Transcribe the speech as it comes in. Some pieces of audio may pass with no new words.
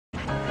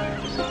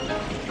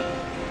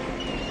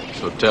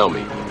So tell me,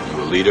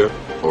 you a leader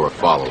or a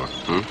follower?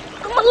 I'm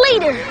a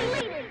leader.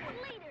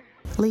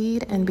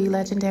 Lead and Be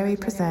Legendary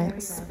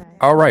presents.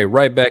 All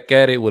right back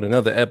at it with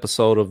another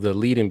episode of the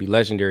Lead and Be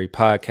Legendary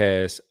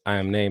podcast. I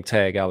am named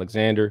Tag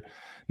Alexander.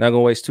 Not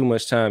gonna waste too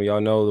much time.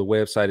 Y'all know the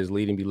website is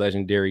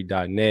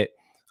leadandbelegendary.net.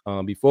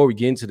 Before we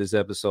get into this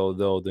episode,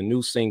 though, the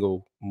new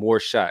single "More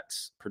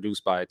Shots,"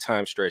 produced by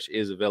Time Stretch,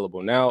 is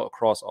available now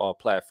across all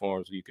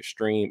platforms where you can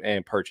stream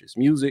and purchase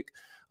music.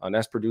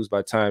 That's produced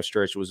by Time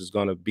Stretch, which is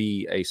going to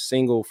be a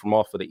single from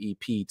off of the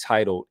EP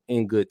titled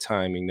 "In Good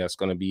Timing." That's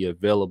going to be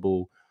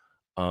available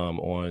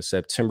on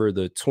September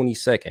the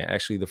 22nd,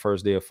 actually the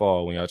first day of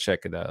fall, when y'all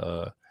check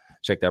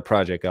that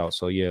project out.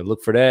 So yeah,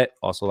 look for that.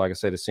 Also, like I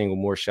said, the single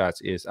 "More Shots"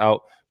 is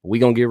out.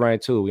 We're gonna get right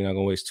into it. We're not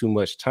gonna waste too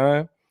much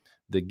time.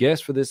 The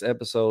guest for this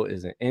episode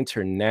is an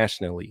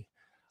internationally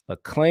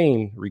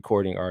acclaimed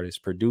recording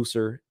artist,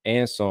 producer,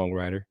 and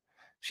songwriter.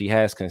 She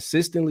has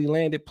consistently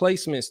landed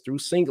placements through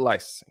sync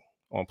licensing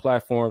on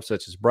platforms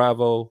such as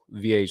Bravo,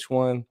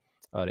 VH1,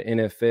 the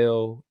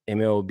NFL,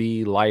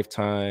 MLB,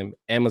 Lifetime,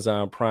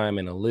 Amazon Prime,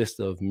 and a list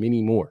of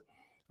many more.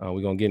 We're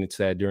going to get into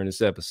that during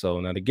this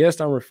episode. Now, the guest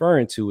I'm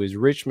referring to is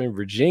Richmond,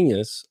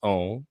 Virginia's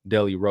own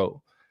Deli,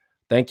 Rowe.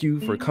 Thank you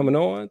for coming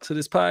on to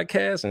this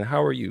podcast, and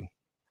how are you?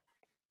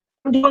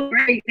 I'm doing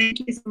great.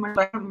 Thank you so much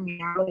for having me.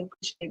 I really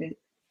appreciate it.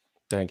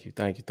 Thank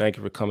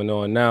you for coming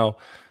on. Now,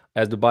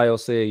 as the bio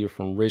said, you're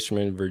from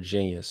Richmond,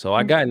 Virginia. So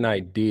I got an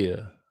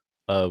idea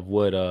of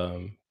what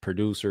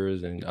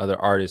producers and other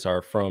artists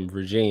are from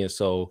Virginia.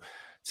 So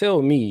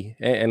tell me,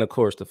 and of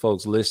course the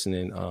folks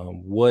listening,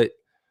 what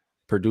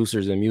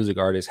producers and music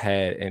artists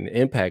had an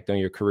impact on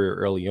your career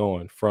early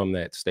on from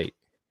that state.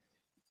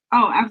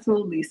 Oh,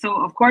 absolutely. So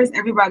of course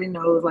everybody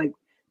knows like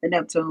the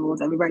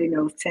Neptunes, everybody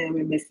knows Tim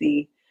and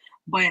Missy.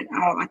 But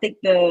I think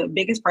the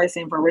biggest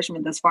person for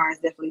Richmond thus far is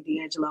definitely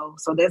D'Angelo.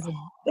 So there's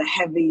a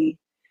heavy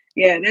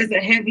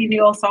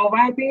neo soul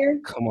vibe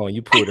here. Come on,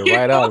 you pulled it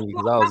right out of me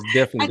because I was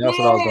definitely that's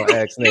what I was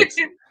gonna ask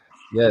next.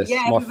 Yes,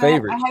 my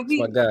favorite.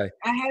 My guy.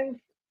 I have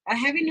a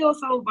heavy neo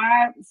soul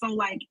vibe. So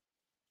like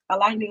a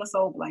lot of neo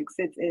soul like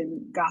sits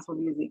in gospel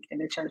music in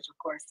the church, of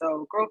course.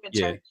 So grew up in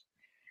church.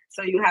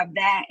 So you have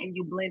that and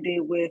you blend it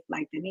with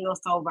like the neo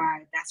soul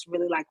vibe. That's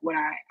really like what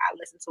I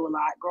listen to a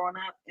lot growing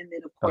up. And then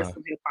of course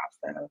some hip hop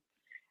stuff.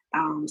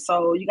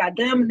 So you got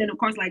them, and then of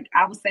course, like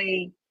I would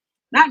say,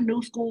 not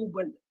new school,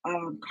 but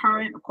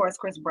current. Of course,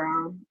 Chris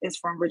Brown is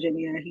from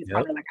Virginia. He's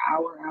probably like an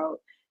hour out.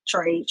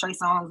 Trey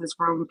Songz is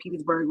from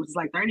Petersburg, which is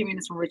like 30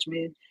 minutes from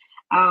Richmond.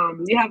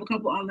 You have a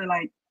couple other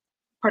like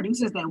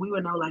producers that we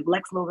would know, like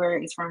Lex Luger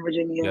is from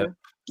Virginia. Yep.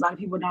 A lot of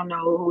people don't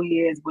know who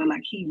he is, but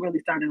like he really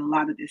started a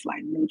lot of this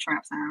like new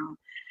trap sound.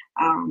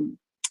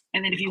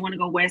 And then if you want to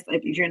go west,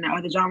 if you're in the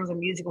other genres of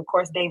music, of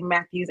course, Dave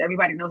Matthews.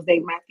 Everybody knows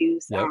Dave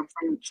Matthews from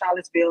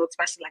Charlottesville,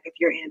 especially like if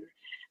you're in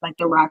like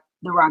the rock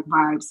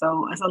vibe.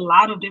 So it's a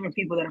lot of different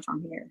people that are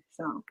from here.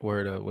 So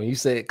word up. When you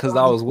said, because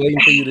I was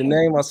waiting for you to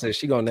name, I said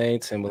she gonna name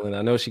Timbaland.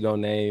 I know she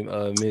gonna name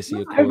Missy,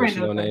 of course. She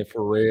gonna name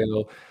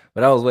Pharrell.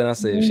 But I was waiting. I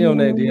said if she don't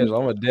name D'Angelo,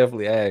 I'm gonna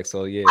definitely ask.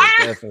 So yeah,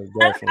 definitely.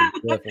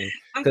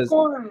 Because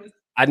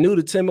I knew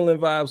the Timbaland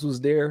vibes was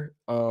there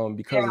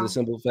because of the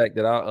simple fact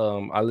that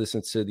I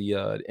listened to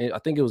the I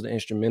think it was the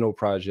instrumental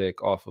project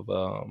off of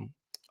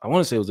I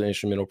want to say it was an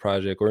instrumental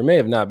project, or it may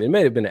have not been. It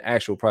may have been an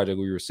actual project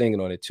where you were singing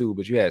on it too.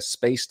 But you had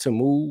 "Space to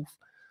Move."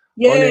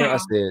 On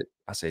there.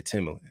 I said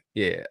Timbaland.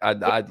 Yeah,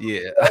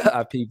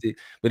 I peeped it.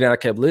 But then I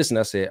kept listening.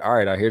 I said, all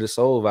right, I hear the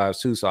soul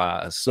vibes too. So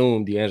I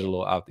assumed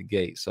D'Angelo out the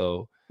gate.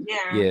 So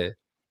yeah,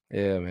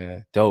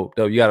 man, dope.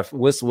 You got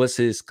what's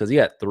his? Because he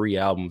had 3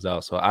 albums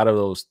out. So out of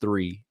those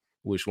 3.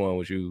 Which one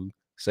would you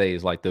say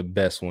is like the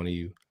best one of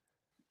you?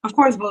 Of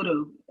course,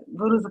 Voodoo.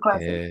 Voodoo's a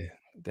classic. Yeah,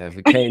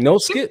 definitely can't. No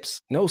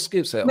skips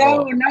at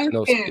all.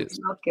 No skips.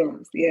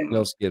 Yeah,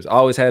 no skips. I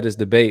always had this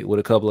debate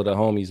with a couple of the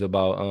homies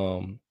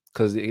about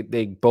because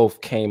they both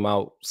came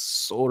out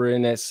sort of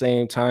in that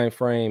same time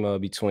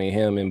frame between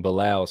him and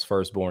Bilal's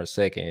Firstborn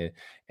Second,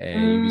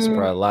 and you'd be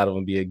surprised a lot of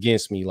them be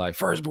against me like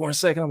Firstborn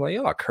Second. I'm like,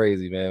 y'all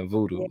crazy, man.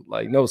 Voodoo,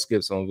 like no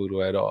skips on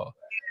Voodoo at all.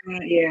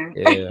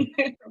 Yeah.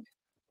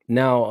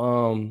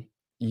 Now,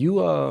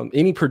 you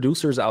any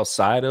producers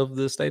outside of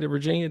the state of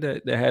Virginia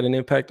that had an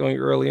impact on you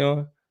early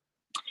on?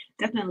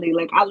 Definitely.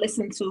 Like I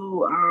listened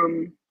to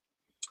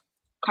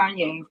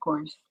Kanye, of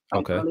course.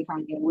 Like early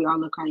Kanye. We all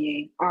love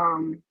Kanye.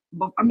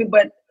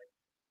 But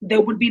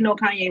there would be no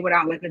Kanye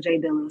without like a Jay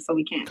Dilla, so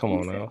we can't. Come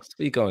on now.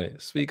 Speak on it.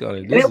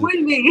 It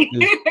wouldn't be.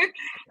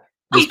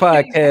 This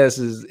podcast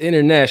is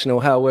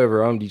international,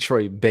 however, I'm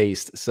Detroit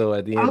based. So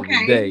at the end of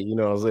the day, you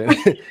know what I'm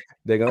saying?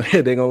 They're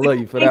gonna love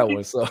you for that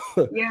one. So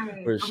yeah,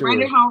 for sure. Right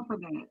at home for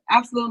that.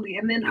 Absolutely.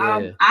 And then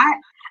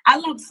I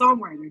love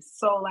songwriters.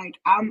 So like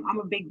I'm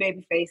a big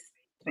Babyface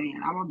fan.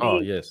 I'm a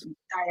big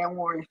Diane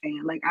Warren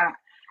fan. Like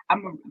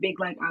I'm a big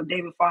like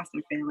David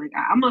Foster fan. Like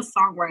I'm a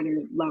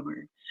songwriter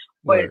lover.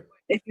 But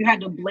if you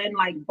had to blend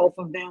like both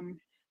of them,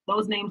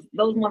 those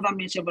ones I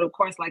mentioned, but of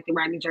course like the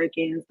Rodney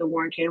Jerkins, the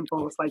Warren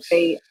Campbells, like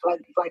they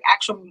like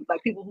actual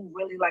like people who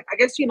really like I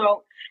guess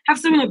have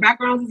similar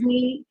backgrounds as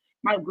me.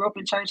 might have grew up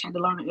in church, had to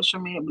learn an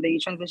instrument, but then you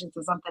transition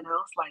to something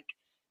else. Like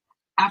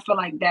I feel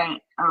like that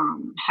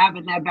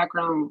having that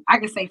background, I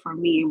could say for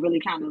me, it really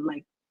kind of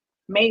like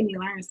made me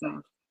learn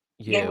stuff.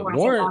 Gave Yeah, me my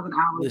Warren. 10,000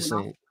 hours, you know.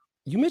 Listen,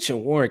 you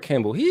mentioned Warren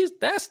Campbell.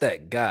 That's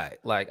that guy.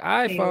 Like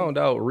I Yeah. found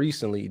out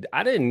recently,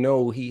 I didn't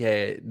know he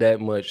had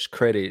that much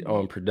credit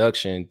on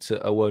production.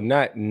 To well,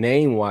 not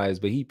name wise,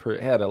 but he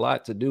had a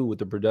lot to do with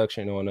the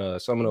production on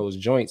some of those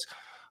joints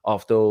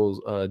off those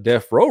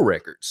Death Row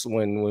records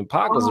when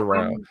Pac was Oh,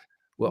 around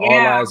with All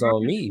yeah, I Eyes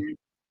on remember Me. that.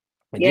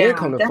 And then Yeah,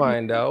 come to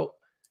find definitely. out,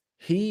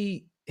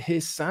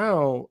 his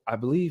sound, I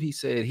believe he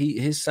said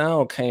his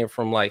sound came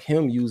from like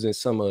him using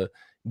some of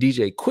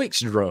DJ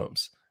Quick's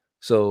drums.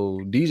 So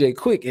DJ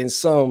Quick in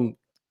some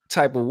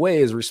type of way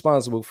is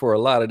responsible for a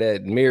lot of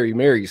that Mary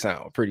Mary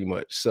sound, pretty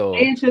much. So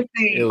it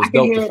Interesting. I was can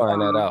dope hear to it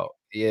find that now. out.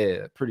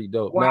 Yeah, pretty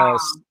dope. Now Wow.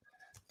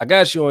 I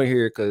got you on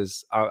here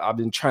because I've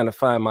been trying to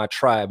find my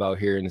tribe out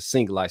here in the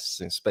sync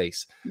licensing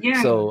space.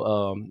 Yeah.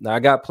 So now I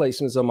got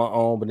placements of my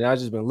own, but then I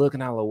just been looking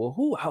out like, well,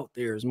 who out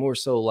there is more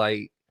so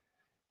like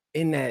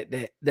in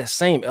that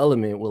same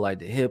element with like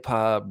the hip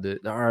hop, the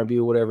R&B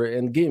or whatever,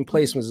 and getting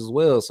placements as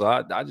well. So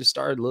I just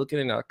started looking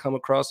and I come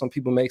across some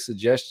people make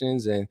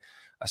suggestions and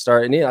I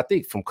started, and then I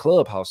think from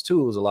Clubhouse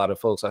too, it was a lot of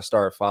folks I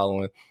started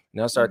following.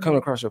 And I started coming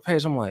across your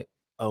page. I'm like,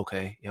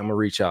 okay, yeah, I'm gonna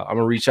reach out. I'm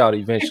gonna reach out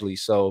eventually.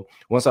 So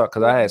because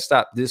I had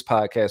stopped this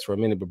podcast for a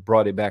minute, but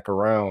brought it back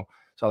around.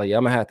 So like, yeah,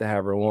 I'm gonna have to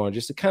have her on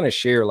just to kind of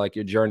share like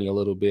your journey a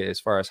little bit as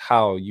far as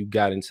how you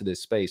got into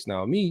this space.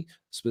 Now, me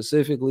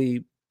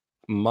specifically,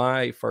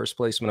 my first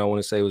placement, I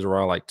want to say was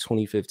around like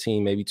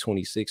 2015, maybe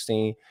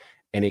 2016.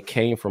 And it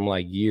came from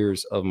like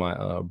years of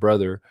my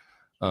brother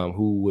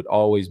who would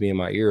always be in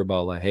my ear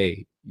about like,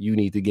 hey, you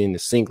need to get in the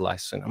sync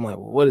license. I'm like,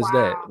 well, what is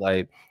that? Wow.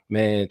 Like,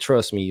 man,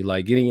 trust me,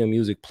 like getting your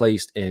music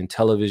placed in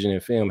television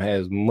and film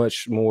has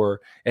much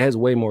more, it has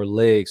way more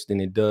legs than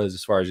it does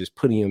as far as just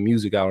putting your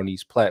music out on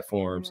these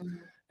platforms.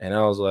 And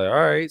I was like, all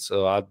right.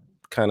 So I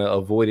kind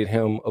of avoided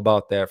him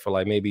about that for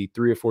like maybe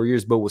 3 or 4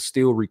 years, but was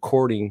still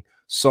recording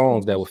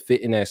songs that would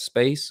fit in that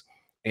space.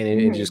 And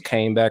it just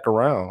came back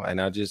around.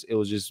 And it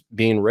was just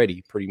being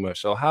ready pretty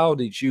much. So how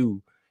did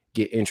you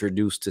get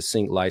introduced to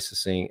sync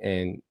licensing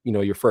and, you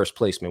know, your first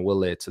placement? What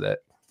led to that?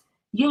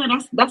 Yeah,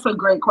 that's a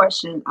great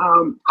question.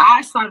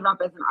 I started off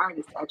as an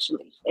artist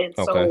actually, and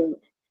Okay. so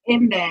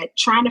in that,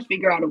 trying to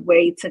figure out a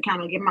way to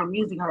kind of get my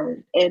music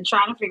heard, and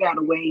trying to figure out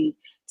a way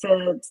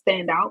to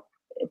stand out,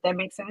 if that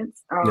makes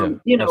sense. Yeah,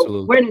 You know,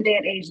 absolutely. we're in a day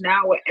and age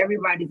now where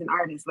everybody's an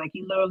artist. Like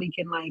you literally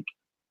can like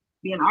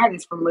be an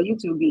artist from a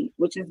YouTube beat,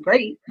 which is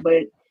great,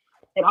 but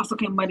it also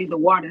can muddy the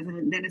waters,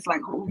 and then it's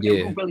like who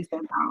Yeah. really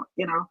stands out,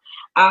 you know?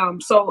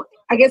 So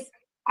I guess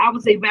I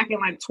would say back in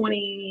like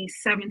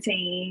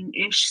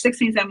 2017-ish,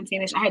 16,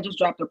 17-ish, I had just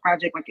dropped a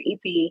project like an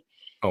EP,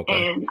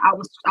 Okay. and I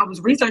was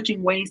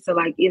researching ways to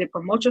like either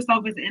promote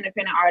yourself as an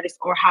independent artist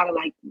or how to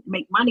like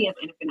make money as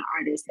an independent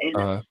artist. And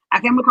I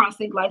came across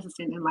sync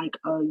licensing in like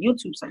a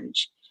YouTube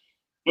search.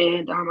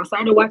 And I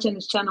started watching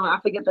this channel.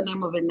 I forget the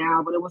name of it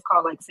now, but it was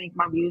called like Sync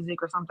My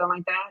Music or something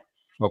like that.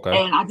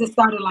 Okay. And I just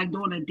started like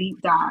doing a deep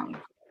dive,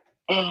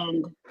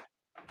 and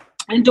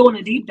doing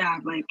a deep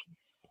dive, like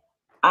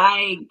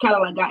I kind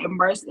of like got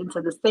immersed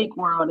into the sync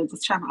world and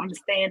just trying to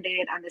understand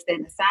it,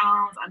 understand the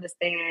sounds,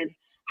 understand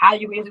how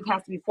your music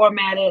has to be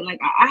formatted. Like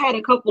I had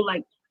a couple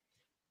like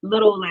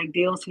little like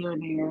deals here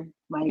and there,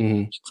 like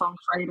Song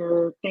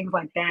Trader, things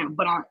like that.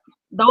 But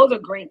those are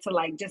great to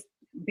like just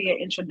be an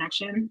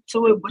introduction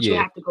to it, but you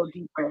Yeah. have to go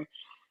deeper.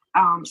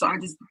 So I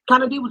just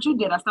kind of did what you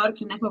did. I started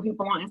connecting with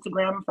people on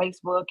Instagram and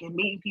Facebook and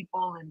meeting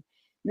people and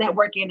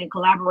networking and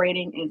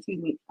collaborating. And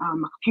excuse me,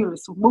 my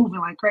computer's moving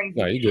like crazy.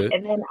 No, you good.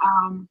 And then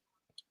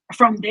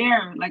from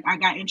there, like I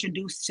got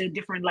introduced to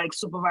different like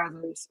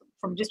supervisors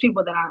from just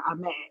people that I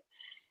met.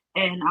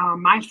 And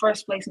my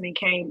first placement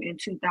came in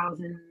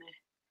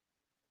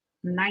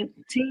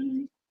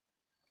 2019,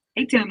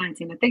 18 or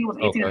 19. I think it was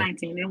 18 or Okay.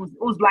 19. It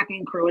was Black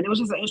Ink Crew, and it was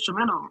just an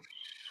instrumental.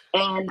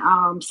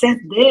 And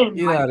since then,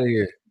 Get like out of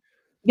here.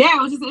 yeah,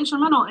 it was just an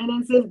instrumental. And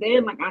then since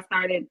then, like I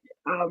started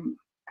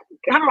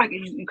kind of like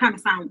you kind of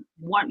sound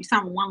one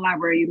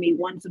library, you meet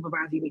one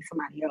supervisor, you meet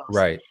somebody else.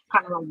 Right.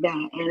 Kind of like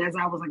that. And as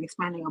I was like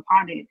expanding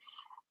upon it,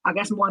 I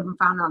guess more of them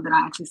found out that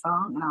I actually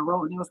sung and I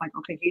wrote, and it was like,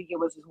 okay, can you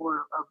give us this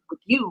word with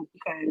you,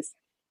 because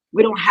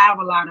we don't have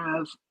a lot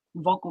of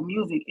vocal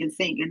music in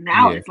sync, and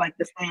now it's like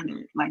the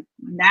standard. Like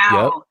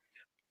now,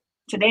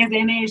 today's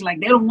day and age,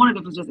 like they don't want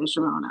it if it's just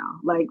instrumental now.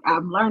 Like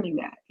I'm learning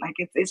that, like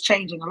it's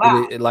changing a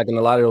lot. Like in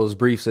a lot of those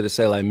briefs that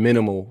say like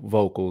minimal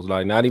vocals,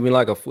 like not even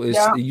like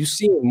you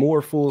see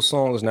more full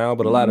songs now,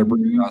 but a lot of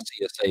briefs I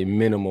see it say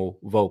minimal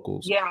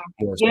vocals.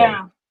 More so.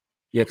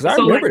 Yeah, because I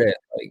remember that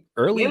like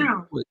early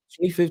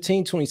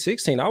 2015,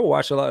 2016, I would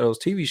watch a lot of those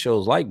TV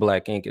shows like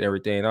Black Ink and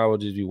everything. And I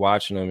would just be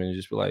watching them and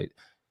just be like,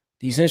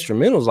 these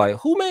instrumentals, like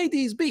who made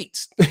these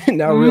beats?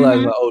 And I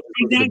realized like, oh,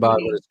 this is the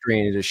bottom of the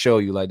screen to show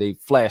you, like they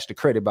flashed the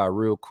credit bar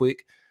real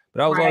quick.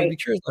 But I was always be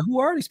curious, like, who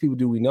are these people?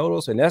 Do we know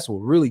those? And that's what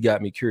really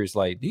got me curious.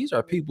 Like, these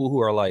are people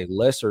who are like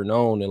lesser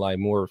known and like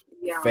more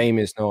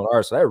famous known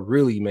artists. So that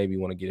really made me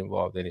want to get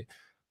involved in it.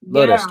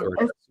 Love that Yeah, story.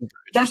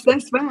 that's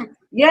facts.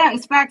 Yeah,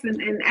 it's facts.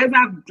 And as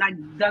I've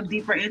like dug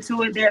deeper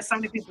into it, there are so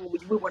many people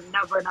we would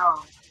never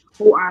know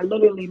who are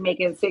literally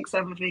making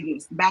 6-7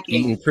 figures back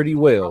Eating in. pretty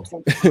well.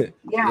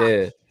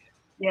 Yeah,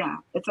 Yeah.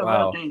 it's a real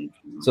Wow. thing.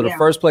 So the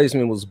first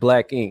placement was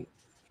Black Ink.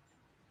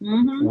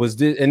 Mm-hmm. Was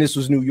this, and this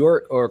was New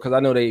York, or because I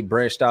know they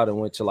branched out and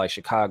went to like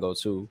Chicago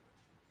too?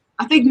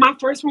 I think my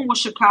first one was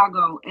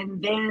Chicago,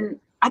 and then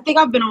I think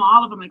I've been on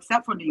all of them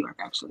except for New York,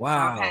 actually.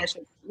 Wow.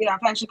 So I've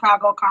had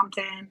Chicago,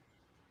 Compton.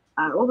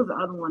 What was the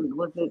other one?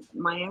 Was it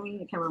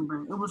Miami? I can't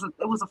remember. It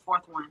was a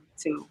fourth one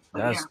too. But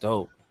That's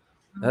dope.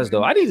 That's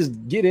dope. I need to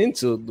get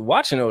into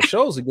watching those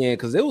shows again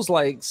because it was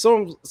like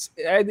some,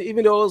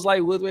 even though it was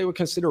like what they would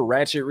consider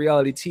ratchet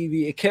reality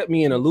TV, it kept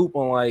me in a loop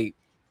on like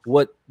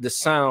what the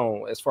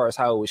sound as far as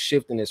how it was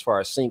shifting as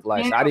far as sync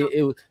lights. Yeah.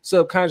 It was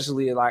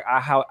subconsciously like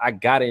how I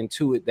got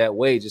into it that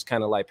way, just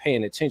kind of like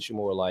paying attention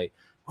more, like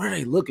what are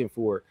they looking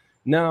for?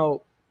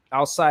 Now,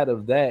 outside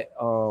of that,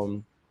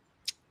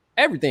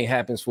 everything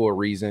happens for a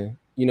reason.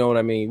 You know what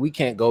I mean? We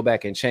can't go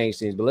back and change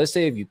things, but let's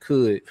say if you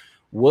could,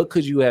 what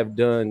could you have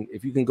done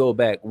if you can go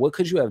back? What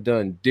could you have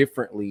done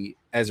differently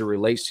as it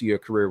relates to your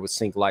career with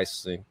sync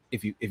licensing?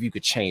 If you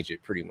could change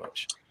it, pretty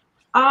much.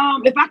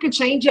 If I could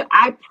change it,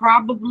 I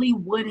probably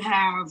would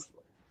have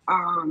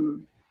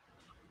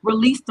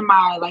released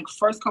my like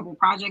first couple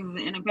projects as an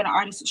independent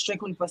artist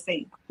strictly for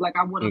sync. Like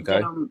I would have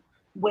done them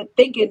with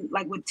thinking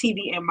like with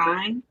TV in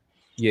mind.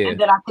 Yeah. And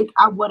then I think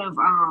I would have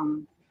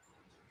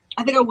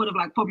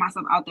like put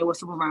myself out there with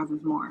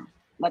supervisors more.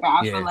 Like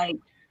I feel like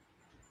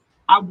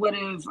I would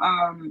have,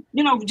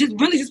 just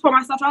put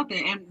myself out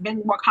there and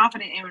been more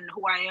confident in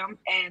who I am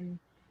and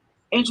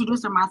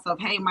introducing myself.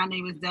 Hey, my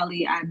name is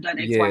Deli. I've done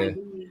X, Y, and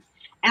Z.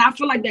 And I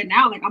feel like that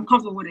now. Like I'm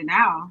comfortable with it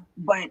now.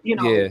 But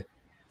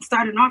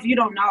starting off, you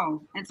don't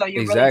know, and so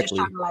you're really just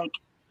trying to like.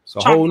 It's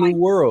a whole new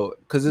world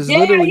because it's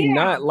literally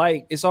not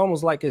like it's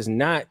almost like it's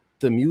not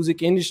the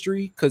music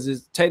industry because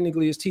it's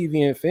technically it's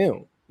TV and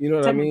film. You know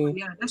what I mean?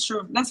 Yeah, that's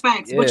true. That's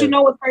facts. But you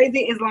know what's crazy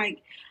is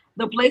like.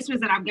 The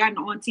placements that I've gotten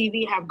on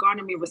TV have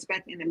garnered me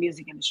respect in the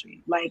music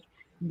industry. Like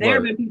there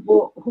have been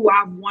people who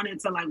I've wanted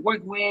to like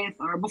work with,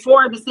 or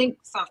before the sync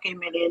stuff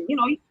came in. And you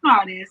know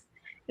how it is.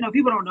 You know,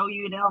 people don't know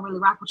you, they don't really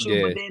rock with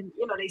you, but then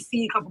they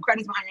see a couple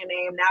credits behind your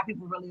name. Now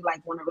people really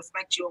like want to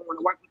respect you and want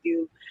to work with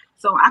you.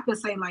 So I could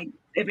say like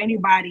if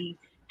anybody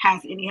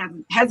has any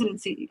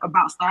hesitancy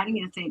about starting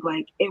in sync,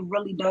 like it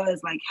really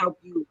does like help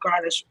you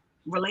garnish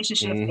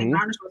relationships and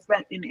garnish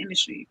respect in the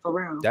industry for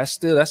real. That's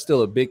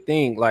still a big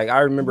thing. Like I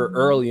remember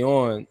early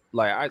on,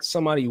 like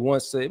somebody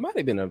once said, it might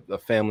have been a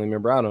family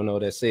member, I don't know,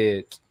 that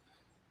said,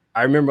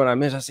 I remember when I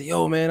mentioned, I said,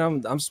 yo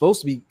man, I'm supposed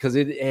to be, because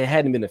it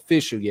hadn't been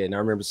official yet. And I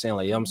remember saying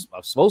like, I'm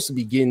supposed to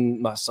be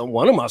getting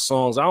one of my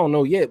songs, I don't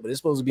know yet, but it's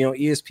supposed to be on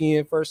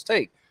ESPN First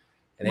Take.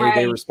 And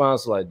their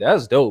response was like,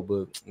 that's dope,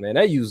 but man,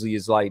 that usually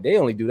is like, they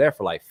only do that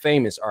for like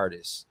famous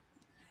artists.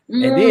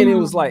 And then it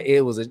was like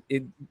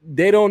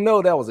they don't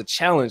know that was a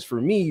challenge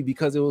for me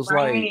because it was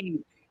like,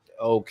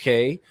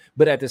 okay,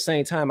 but at the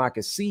same time, I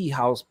could see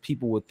how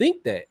people would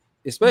think that,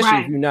 especially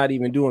if you're not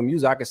even doing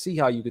music. I could see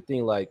how you could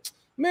think like,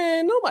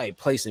 man, nobody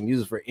placing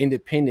music for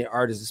independent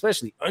artists,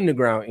 especially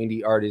underground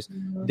indie artists.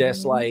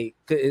 That's like,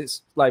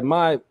 it's like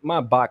my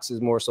box is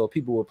more so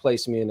people would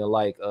place me in the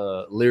like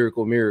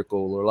Lyrical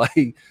Miracle or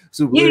like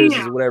Super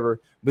Lyricist or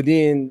whatever, but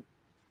then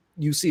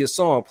you see a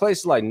song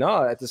place like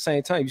at the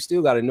same time you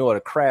still got to know how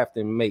to craft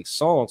and make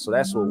songs. So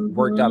that's what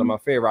worked out in my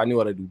favor. I knew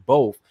how to do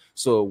both,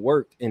 so it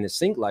worked in the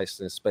sync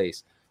license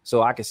space.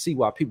 So I can see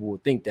why people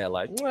would think that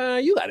like,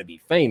 you got to be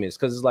famous,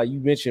 because it's like you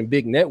mentioned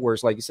big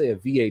networks like you say a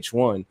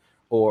VH1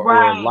 or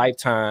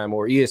Lifetime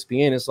or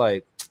ESPN. It's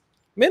like,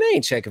 man, they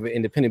ain't checking for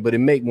independent, but it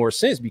make more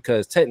sense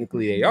because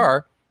technically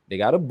they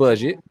got a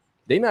budget.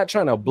 They're not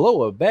trying to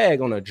blow a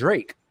bag on a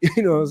Drake,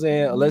 you know what I'm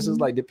saying? Unless it's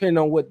like depending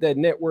on what that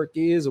network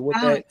is or what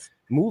that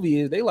movie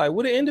is, they like,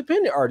 what an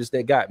independent artist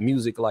that got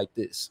music like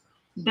this.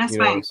 That's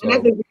right. So,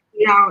 and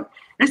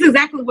that's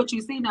exactly what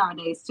you see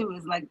nowadays too.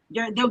 Is like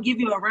they'll give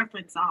you a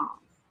reference song,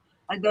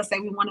 like they'll say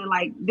we wanted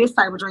like this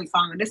type of Drake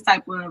song or this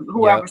type of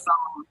whoever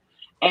song,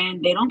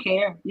 and they don't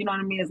care. You know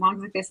what I mean? As long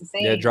as it fits the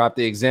same. Yeah, drop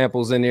the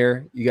examples in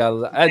there. You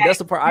got that's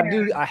the part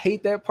I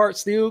hate that part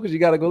still, because you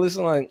got to go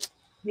listen like.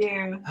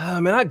 Yeah.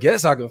 Man, I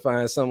guess I can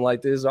find something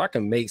like this, or I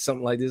can make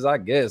something like this, I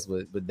guess.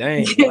 But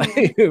dang,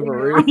 like,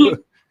 for real.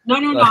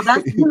 No.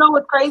 That's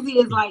what's crazy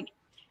is like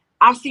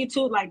I see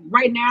two, like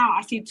right now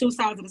I see two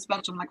sides of the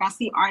spectrum. Like I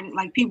see artists,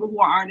 like people who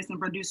are artists and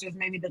producers,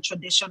 maybe the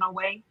traditional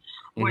way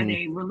where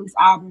they release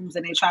albums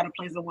and they try to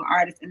place them with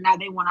artists, and now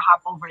they want to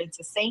hop over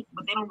into sync,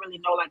 but they don't really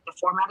know like the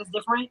format is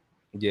different.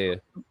 Yeah.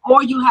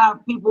 Or you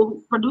have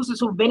producers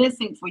who've been in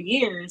sync for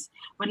years,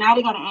 but now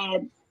they got to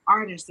add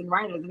artists and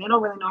writers, and they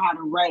don't really know how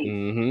to write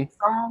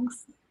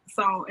songs.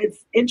 So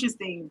it's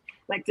interesting,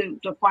 like to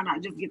point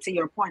out, just get to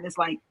your point. It's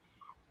like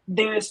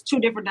there's two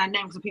different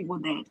dynamics of people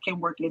that can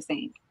work in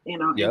sync,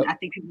 and I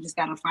think people just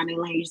gotta find a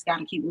lane. You just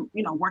gotta keep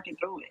working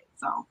through it.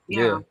 So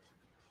yeah,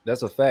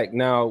 that's a fact.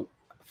 Now,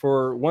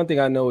 for one thing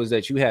I know is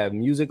that you have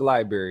music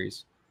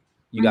libraries,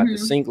 you got the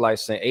sync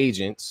license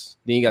agents,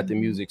 then you got the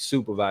music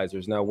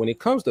supervisors. Now, when it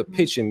comes to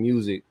pitching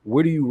music,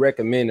 where do you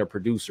recommend a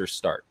producer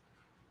start,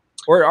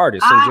 or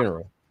artists in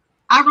general?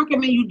 I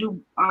recommend you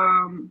do.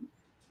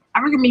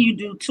 I recommend you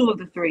do two of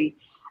the three.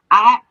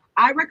 I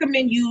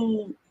recommend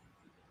you.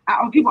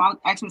 People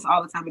ask me this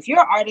all the time. If you're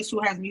an artist who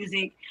has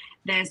music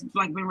that's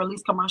like been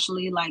released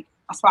commercially, like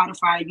a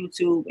Spotify,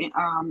 YouTube,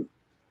 and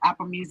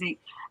Apple Music,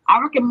 I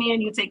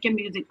recommend you take your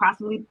music,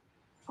 possibly,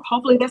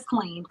 hopefully that's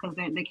clean because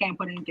they can't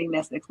put anything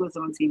that's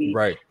exclusive on TV.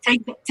 Right.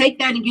 Take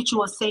that and get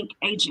you a sync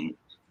agent,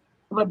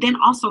 but then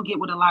also get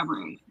with a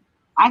library.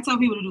 I tell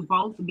people to do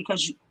both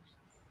because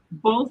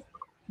both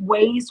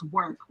ways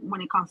work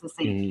when it comes to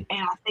sync.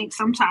 And I think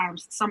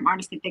sometimes some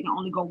artists think they can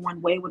only go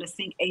one way with a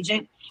sync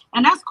agent,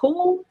 and that's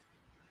cool.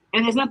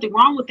 And there's nothing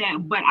wrong with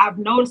that, but I've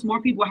noticed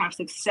more people have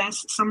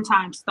success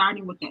sometimes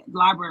starting with the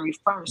library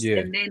first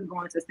and then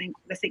going to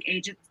the sync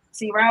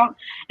agency route.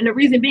 And the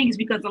reason being is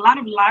because a lot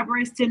of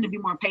libraries tend to be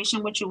more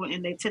patient with you,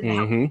 and they tend to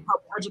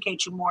help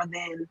educate you more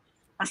than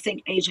a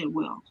sync agent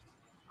will.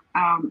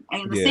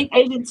 And the sync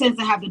agent tends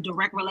to have the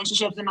direct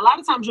relationships, and a lot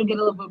of times you'll get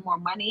a little bit more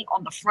money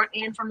on the front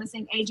end from the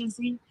sync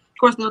agency. Of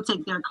course, they'll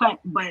take their cut,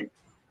 but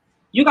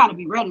you got to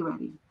be ready.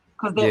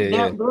 Because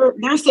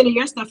they're sending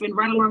your stuff in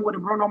right along with a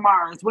Bruno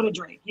Mars, with a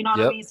Drake. You know what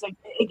I mean? So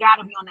it got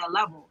to be on that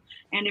level.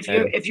 And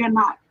if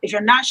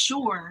you're not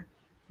sure,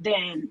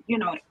 then you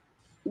know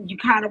you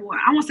kind of,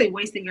 I won't say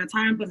wasting your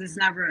time because it's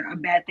never a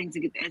bad thing to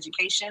get the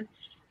education.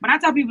 But I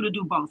tell people to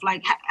do both.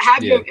 Like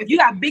if you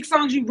got big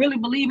songs you really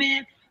believe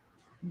in,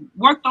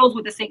 work those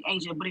with the sync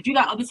agent. But if you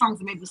got other songs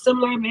that may be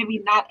similar, maybe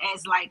not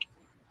as like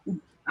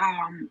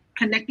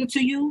connected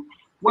to you,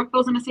 work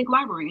those in the sync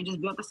library and just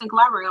build the sync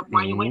library up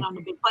while you're waiting on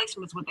the big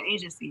placements with the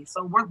agency.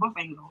 So work both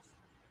angles.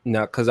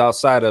 Now, because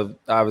outside of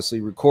obviously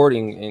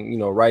recording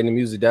and writing the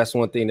music, that's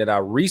one thing that I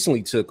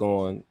recently took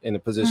on in the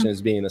position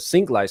as being a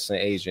sync license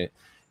agent.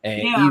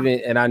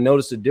 And I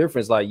noticed the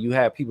difference. Like you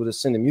have people that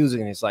send the music,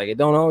 and it's like it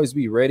don't always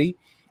be ready.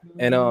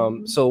 And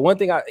so one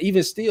thing I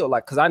even still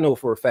like, because I know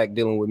for a fact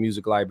dealing with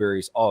music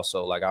libraries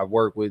also, like I've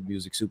worked with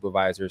music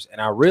supervisors, and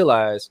I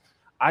realized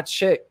I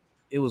checked.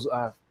 It was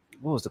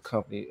what was the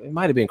company? It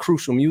might have been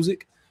Crucial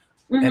Music,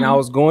 and I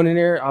was going in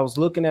there. I was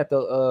looking at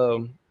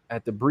the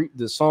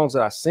songs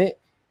that I sent,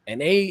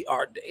 and they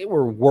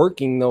were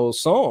working those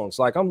songs.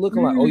 Like I'm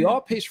looking like, oh,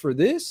 y'all pitched for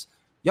this.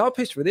 Y'all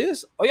pitched for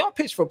this. Oh, y'all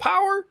pitched for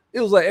Power. It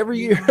was like every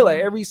year, like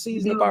every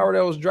season of Power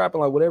that was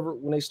dropping, like whatever.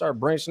 When they start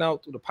branching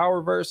out through the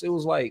Power verse, it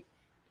was like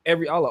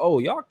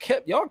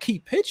y'all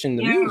keep pitching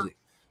the music.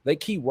 They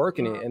keep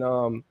working it,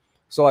 and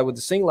so like with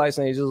the sync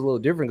license, it's just a little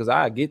different because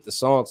I get the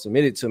song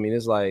submitted to me, and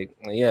it's like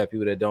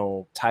people that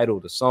don't title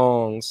the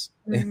songs.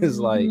 It's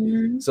like,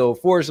 so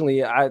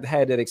fortunately, I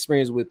had that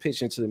experience with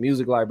pitching to the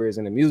music libraries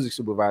and the music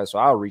supervisor. So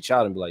I'll reach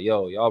out and be like,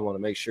 yo, y'all want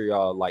to make sure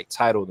y'all like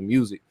title the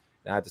music.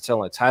 And I have to tell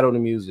them like title the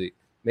music.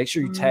 Make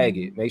sure you tag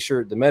it. Make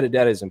sure the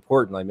metadata is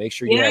important. Like make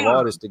sure you have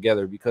all this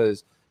together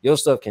because your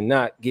stuff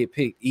cannot get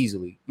picked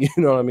easily. You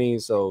know what I mean?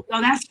 So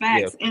no, that's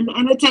facts. And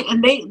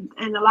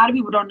a lot of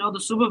people don't know the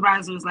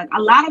supervisors. Like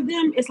a lot of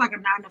them, it's like a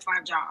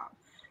 9-to-5 job.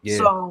 Yeah.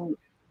 So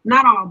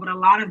not all, but a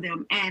lot of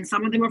them. And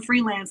some of them are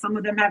freelance. Some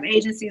of them have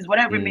agencies,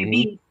 whatever it may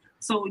be.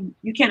 So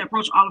you can't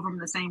approach all of them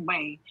the same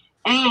way.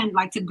 And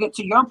like to get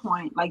to your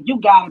point, like you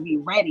gotta be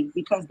ready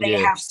because they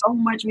have so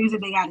much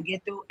music they gotta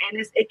get through,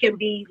 and it can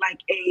be like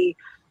a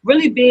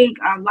really big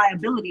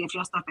liability if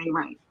your stuff ain't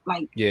right.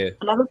 Like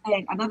another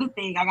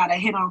thing I gotta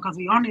hit on because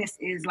we on this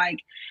is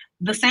like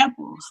the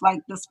samples,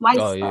 like the splice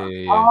stuff,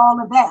 all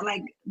of that.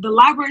 Like the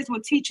libraries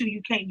will teach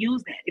you can't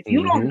use that. If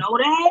you don't know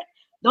that,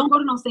 don't go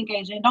to no sync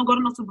agent, don't go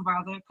to no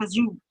supervisor because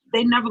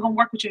they never gonna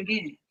work with you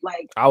again.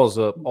 Like I was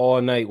up all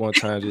night one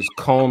time just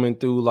combing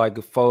through like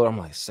a photo. I'm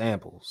like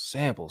samples.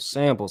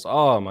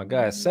 Oh my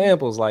god,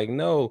 samples! Like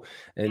no,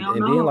 and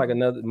then like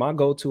my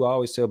go-to I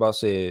always tell about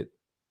the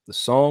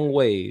song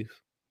wave,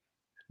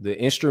 the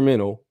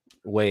instrumental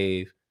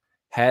wave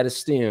had the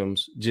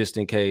stems just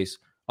in case.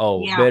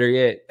 Better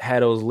yet,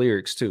 had those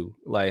lyrics too.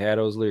 Like had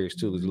those lyrics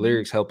too. The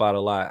lyrics help out a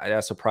lot.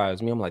 That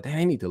surprised me. I'm like,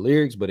 they need the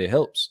lyrics, but it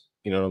helps.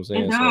 You know what I'm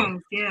saying? It does,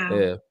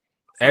 yeah.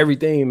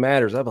 Everything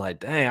matters. I'd be like,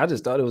 dang, I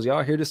just thought it was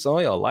y'all hear this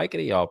song, y'all like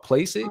it, y'all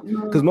place it.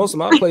 Because most of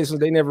my placements,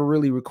 they never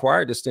really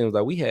required the stems.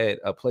 Like we had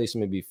a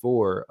placement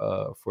before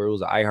for it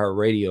was an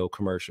iHeartRadio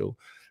commercial.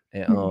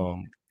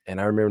 And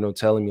I remember them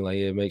telling me,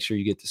 like, make sure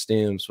you get the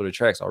stems for the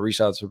tracks. I'll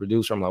reach out to the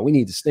producer. I'm like, we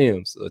need the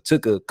stems. So it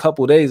took a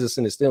couple days to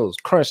send the stems. It was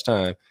crunch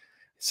time.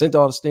 Sent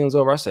all the stems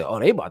over. I said, oh,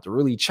 they about to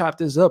really chop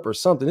this up or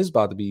something. It's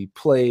about to be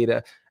played.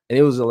 And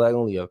it was like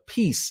only a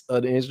piece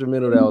of the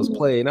instrumental that was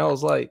played. And I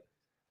was like,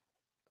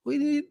 we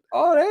need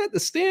all that, the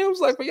stems,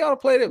 like for y'all to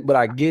play that. But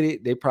I get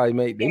it. They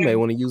may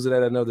want to use it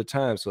at another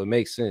time. So it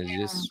makes sense.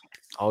 Just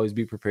always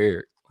be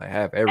prepared. Like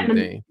have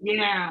everything.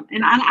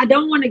 And I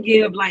don't want to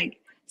give like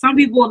some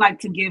people like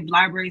to give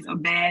libraries a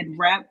bad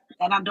rep,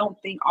 and I don't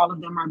think all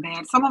of them are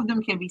bad. Some of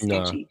them can be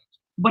sketchy.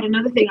 But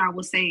another thing I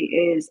would say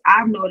is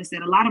I've noticed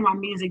that a lot of my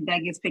music that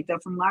gets picked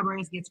up from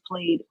libraries gets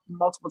played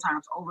multiple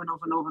times over and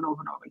over and over and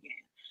over and over again.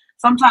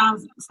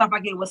 Sometimes stuff I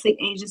get with sync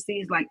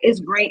agencies, like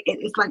it's great.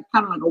 It's like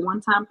kind of like a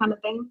one-time kind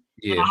of thing.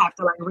 And I have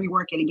to like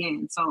rework it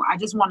again. So I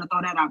just want to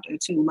throw that out there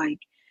too, like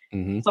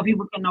so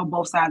people can know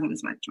both sides of the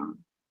spectrum.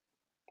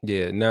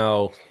 Yeah.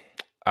 Now,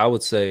 I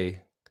would say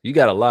you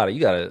got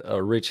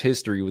a rich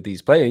history with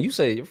these players. You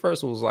say your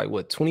first one was like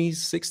what,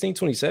 2016,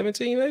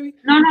 2017, maybe?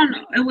 No.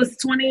 It was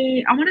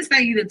I want to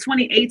say either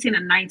 2018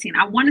 or 19.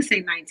 I want to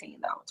say 19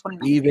 though.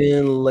 2019.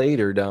 Even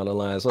later down the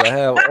line. So I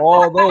have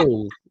all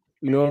those.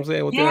 You know what I'm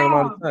saying? Within that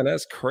amount of time.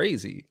 That's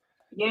crazy.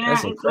 Yeah,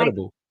 that's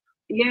incredible.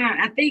 Like,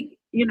 I think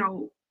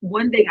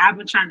one thing I've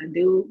been trying to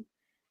do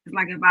is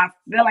like if I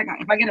feel like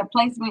if I get a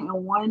placement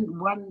in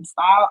one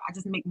style, I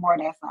just make more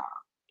of that style.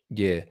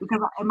 Yeah.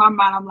 Because in my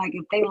mind, I'm like,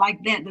 if they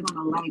like that, they're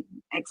gonna like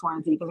X, Y,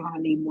 and Z because they're gonna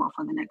need more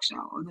for the next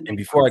show or the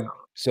next. And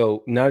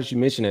so now that you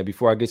mentioned that,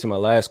 before I get to my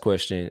last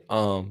question,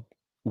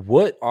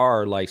 what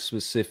are like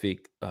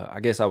specific, I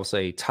guess I would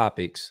say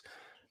topics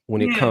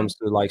when it comes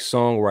to like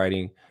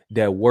songwriting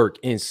that work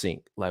in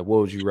sync? Like, what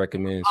would you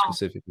recommend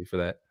specifically for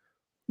that?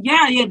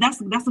 Yeah,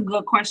 that's a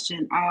good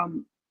question.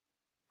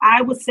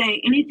 I would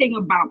say anything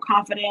about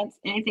confidence,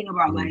 anything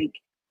about like.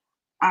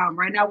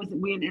 Right now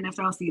we're in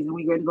NFL season.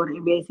 We're going to go to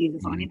NBA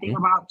season. So anything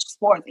about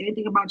sports,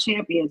 anything about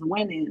champions,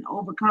 winning,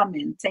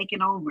 overcoming,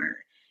 taking over,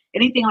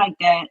 anything like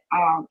that.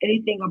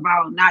 Anything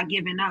about not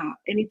giving up.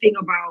 Anything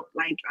about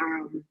like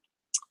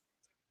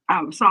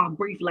I saw a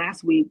brief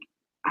last week.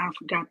 I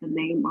forgot the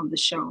name of the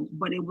show,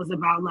 but it was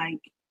about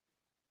like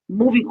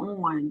moving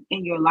on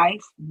in your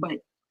life. But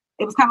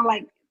it was kind of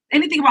like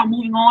anything about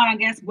moving on, I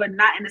guess, but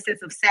not in the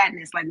sense of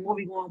sadness, like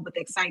moving on with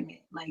excitement,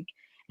 like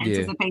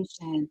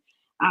anticipation.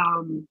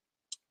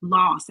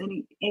 Loss,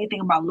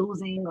 anything about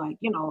losing, like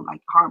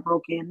like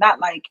heartbroken, not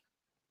like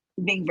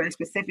being very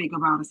specific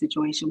about a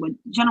situation, but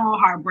general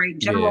heartbreak,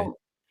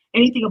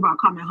 anything about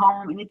coming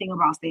home, anything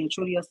about staying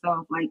true to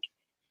yourself. Like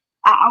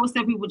I would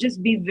say people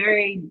just be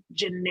very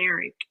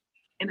generic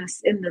in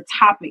the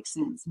topic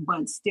sense,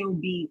 but still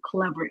be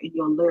clever in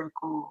your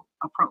lyrical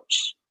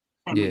approach.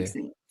 That makes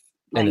sense.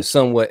 And to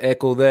somewhat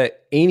echo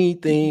that,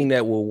 anything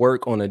that will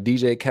work on a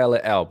DJ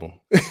Khaled album.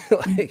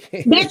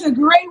 That's a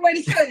great way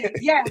to say it.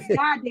 Yes,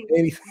 God damn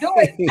it. Do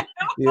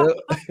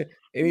it.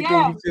 Anything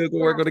you feel can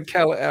work on a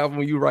Khaled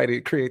album, you write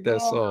it, create that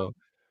song.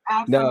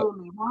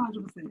 Absolutely,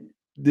 100%.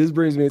 This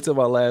brings me into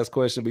my last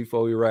question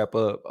before we wrap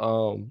up.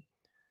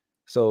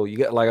 So you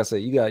got, like I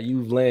said,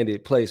 you've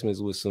landed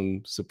placements with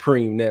some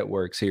supreme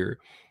networks here.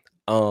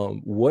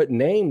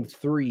 Name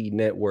 3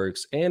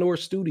 networks and or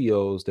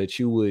studios that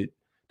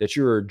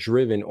you're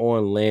driven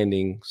on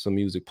landing some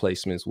music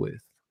placements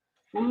with?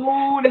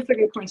 Oh, that's a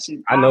good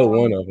question. I know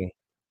one of them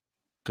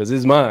because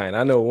it's mine.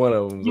 I know one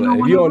of them. If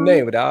you don't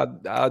name it,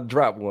 I'll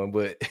drop one.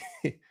 But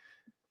okay,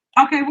 wait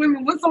a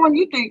minute. What's the one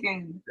you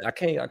thinking? I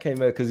can't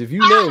because if you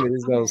name it,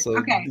 it's gonna. So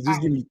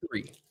just give me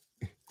 3.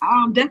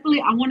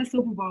 Definitely, I want a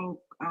Super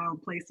Bowl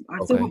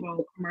Super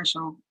Bowl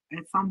commercial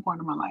at some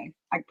point in my life.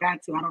 I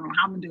got to. I don't know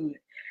how I'm gonna do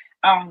it.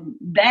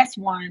 That's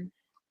one.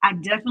 I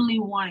definitely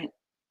want.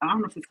 I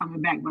don't know if it's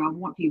coming back, but I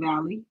want P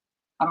Valley.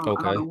 I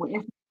don't know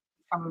if it's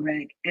coming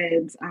back.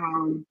 And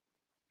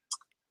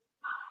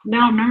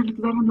now I'm nervous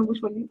because I don't know which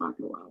one you're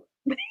talking about.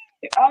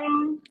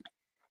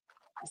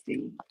 Let's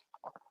see.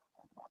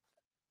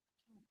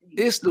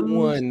 It's the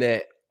one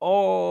that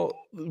all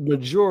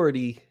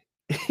songwriters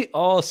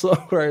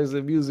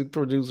and music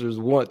producers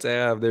want to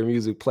have their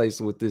music placed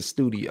with this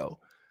studio.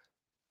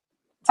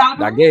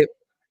 Well,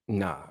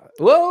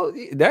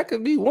 that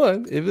could be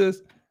one if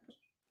it's.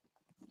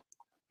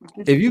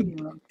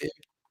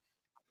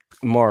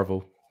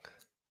 Marvel.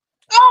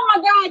 Oh my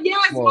God,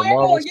 yes,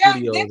 Marvel yes,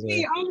 Studios,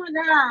 Disney. Oh my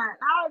God,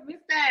 I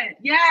missed that.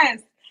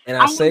 Yes. And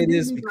I say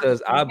this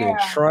because I've been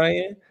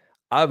trying.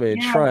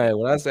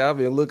 When I say I've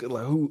been looking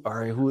like who,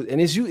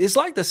 and it's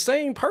like the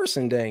same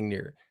person dang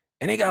near.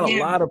 And they got a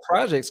lot of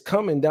projects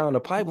coming down the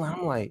pipeline.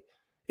 I'm like,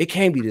 it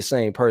can't be the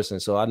same person.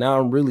 So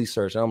I'm really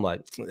searching. I'm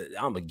like,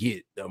 I'm gonna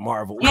get the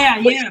Marvel.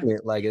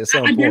 Like at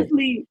some point.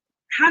 Definitely.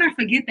 How did I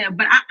forget that?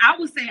 But I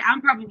would say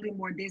I'm probably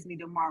more Disney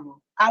than Marvel.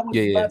 I would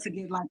love to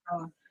get like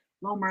a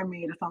Little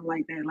Mermaid or something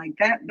like that. Like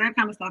that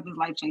kind of stuff is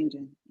life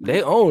changing.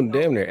 They own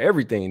damn near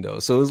everything though.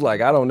 So it's like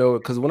I don't know,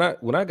 because when I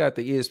got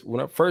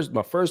my first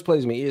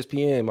placement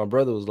ESPN, my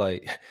brother was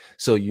like,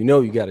 so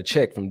you got a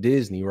check from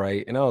Disney,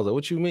 right? And I was like,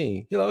 what you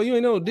mean? You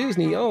ain't know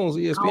Disney owns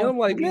ESPN. I'm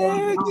like,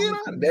 man, get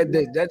out.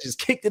 That just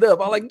kicked it up.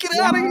 I'm like, get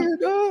out of here,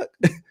 dog.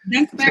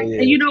 That's fact.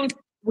 And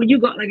when you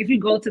go, like if you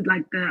go to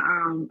like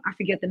the I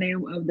forget the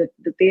name of the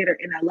theater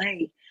in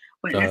LA,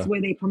 but that's where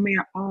they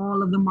premiere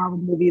all of the Marvel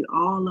movies,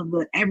 all of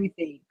the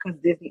everything, because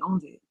Disney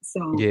owns it.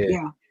 So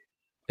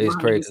it's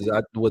crazy.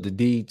 The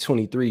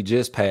D23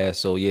 just passed,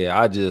 so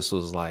I just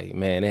was like,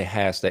 man,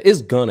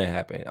 it's gonna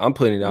happen. I'm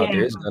putting it out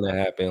there. It's gonna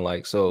happen.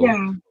 Like so,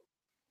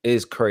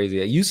 it's crazy.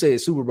 You said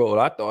Super Bowl.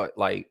 I thought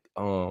like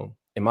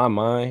in my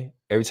mind,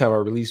 every time I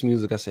release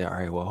music, I say, all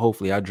right, well,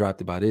 hopefully I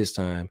dropped it by this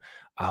time.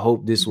 I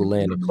hope this will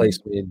land a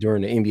placement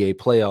during the NBA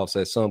playoffs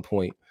at some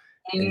point.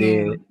 And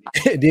Yeah.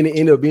 then it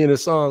ended up being a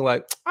song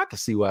like, I can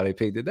see why they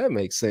picked it. That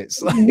makes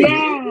sense. Like,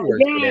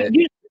 Yeah.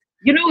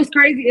 You know what's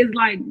crazy is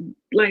like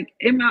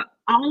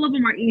all of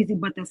them are easy,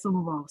 but the Super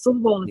Bowl. Super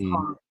Bowl is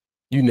hard.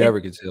 You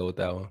never can tell with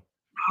that one.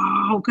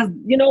 Oh, because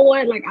you know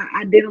what? Like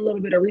I did a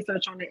little bit of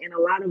research on it, and a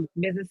lot of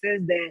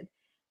businesses that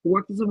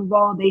work the Super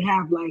Bowl, they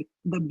have like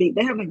they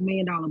have like $1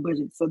 million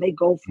budgets, so they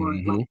go for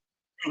it, like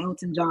the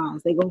Elton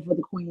Johns, they go for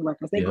the Queen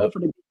records, they go for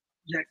the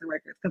Jackson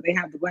records because they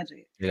have the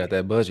budget. They got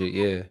that budget,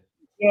 yeah.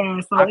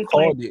 Yeah, so I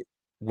called it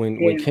when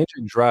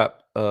Kendrick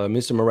dropped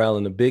Mr. Morale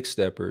and the Big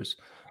Steppers,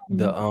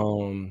 the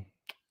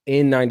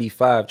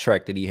N95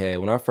 track that he had.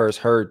 When I first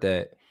heard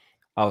that,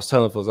 I was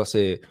telling folks, I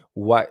said,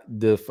 "Why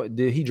did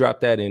he drop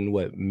that in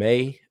what,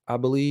 May? I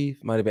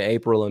believe might have been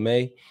April or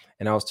May."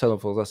 And I was telling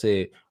folks, I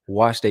said,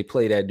 "Watch they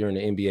play that during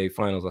the NBA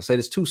Finals." I said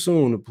it's too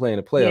soon to play in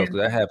the playoffs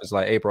because that happens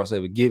like April. I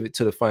said, "But give it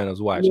to the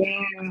finals. Watch." Yeah.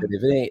 I said,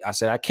 if it ain't, I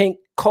said I can't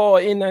call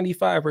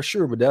N95 for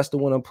sure, but that's the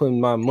one I'm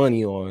putting my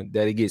money on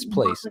that it gets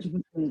placed.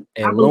 100%.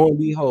 And lo and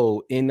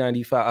behold,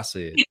 N95. I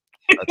said,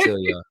 I tell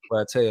y'all,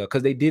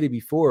 because they did it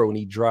before when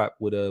he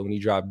dropped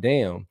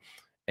Damn.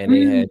 And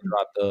they had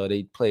dropped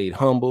they played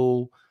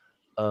Humble,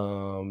 they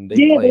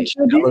played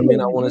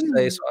Element, I want to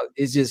say. So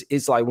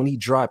it's like when he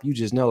dropped, you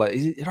just know, like,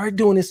 are they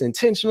doing this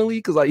intentionally?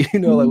 Because like, you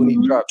know, like when he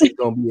dropped, it's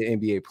gonna be an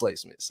NBA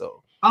placement.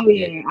 So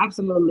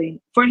absolutely.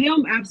 For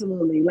him,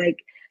 absolutely.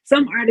 Like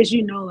some artists,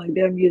 you know, like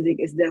their music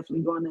is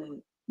definitely gonna,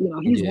 you know,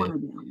 he's one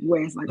of them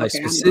where it's like okay,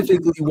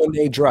 specifically when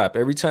they drop,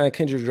 every time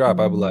Kendrick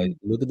drop, I be like,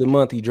 look at the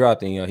month he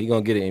dropped, and you know, he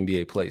gonna get an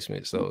NBA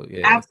placement. So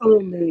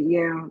absolutely,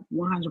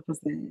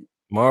 100%.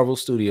 Marvel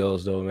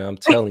Studios, though, man, I'm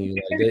telling you,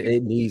 like,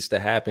 it needs to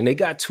happen. They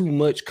got too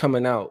much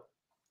coming out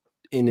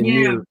in the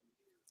near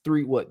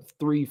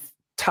 3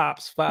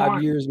 tops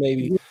 5 years,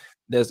 maybe.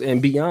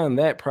 And beyond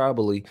that,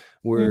 probably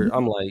where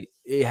I'm like,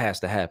 it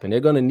has to happen.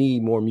 They're gonna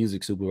need more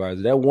music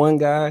supervisors. That one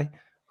guy,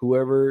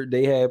 whoever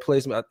they had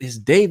placement, it's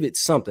David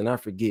something. I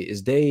forget.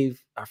 It's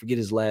Dave. I forget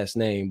his last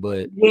name,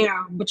 but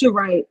but you're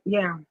right.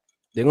 Yeah,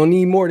 they're gonna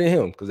need more than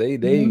him because they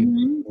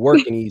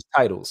working these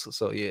titles.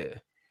 So yeah,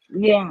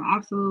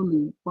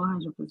 absolutely,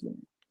 100%.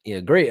 Yeah,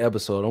 great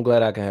episode. I'm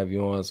glad I can have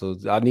you on. So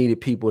I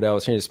needed people that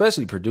was here,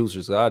 especially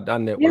producers. I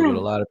network with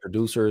a lot of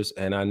producers,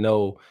 and I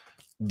know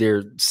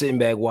they're sitting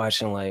back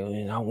watching, like,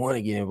 I want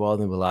to get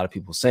involved in a lot of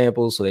people's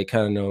samples, so they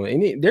kind of know.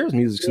 And there's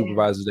music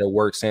supervisors that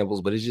work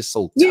samples, but it's just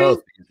so tough.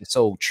 It's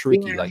so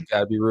tricky. Like, you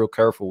gotta be real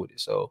careful with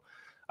it. So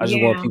I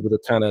just want people to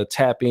kind of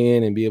tap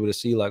in and be able to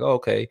see, like,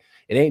 okay,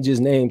 it ain't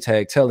just name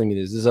tag telling me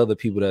this. There's other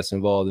people that's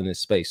involved in this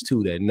space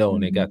too that know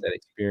and they got that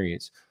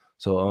experience.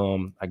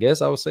 So I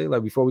guess I would say,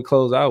 like, before we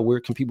close out,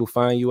 where can people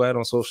find you at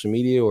on social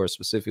media or a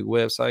specific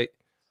website?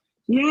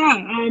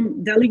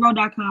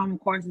 Delirowe.com, of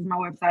course, is my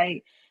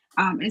website.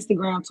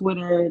 Instagram,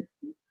 Twitter,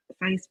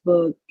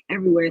 Facebook,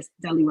 everywhere it's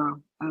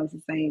Delirowe. It's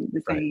the same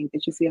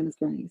that you see on the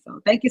screen. So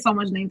thank you so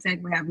much, Name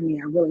Tag, for having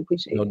me. I really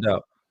appreciate it. No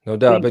doubt.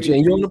 But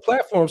you're on the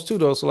platforms too,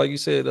 though. So like you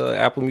said,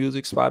 Apple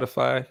Music,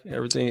 Spotify,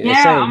 everything.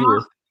 Same.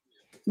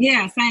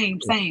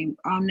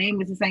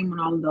 Name is the same on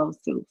all of those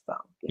too. So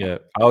I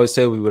always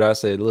tell people, I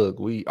said, look,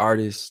 we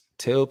artists,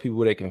 tell people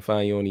they can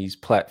find you on these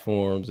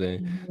platforms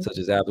and such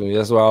as Apple Music.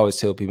 That's what I always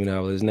tell people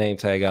now. His Name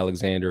Tag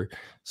Alexander,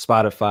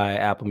 Spotify,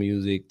 Apple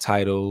Music,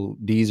 Tidal,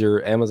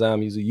 Deezer,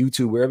 Amazon Music,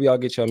 YouTube, wherever y'all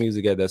get your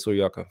music at, that's where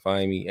y'all can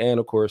find me. And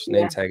of course,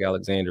 Name Tag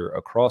Alexander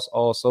across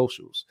all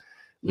socials.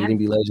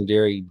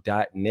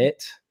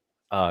 LeadingBeLegendary.net.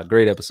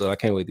 Great episode. I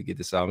can't wait to get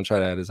this out. I'm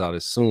trying to have this out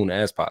as soon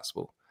as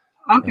possible.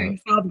 Okay,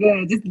 sounds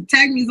good. Just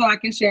tag me so I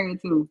can share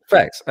it too.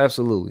 Facts.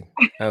 Absolutely.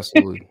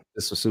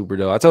 This was super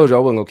dope. I told you I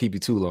wasn't gonna keep you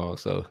too long.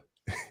 So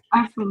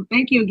awesome.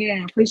 Thank you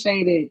again.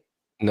 Appreciate it.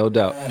 No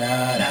doubt. And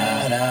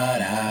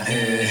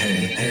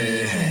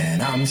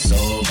I'm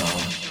so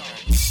gone.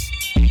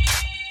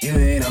 You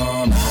ain't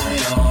on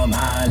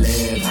my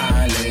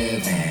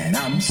live, and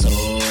I'm so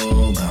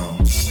gone.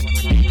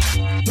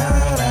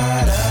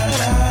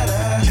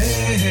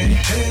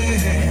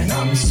 And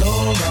I'm so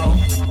gone.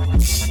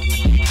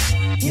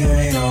 You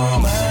ain't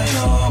on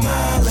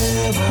my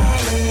live,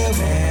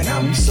 and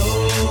I'm so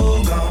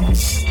gone.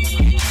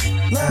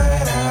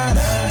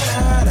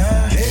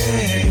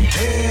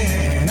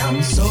 And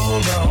I'm so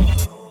gone.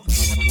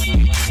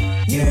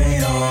 You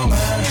ain't on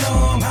my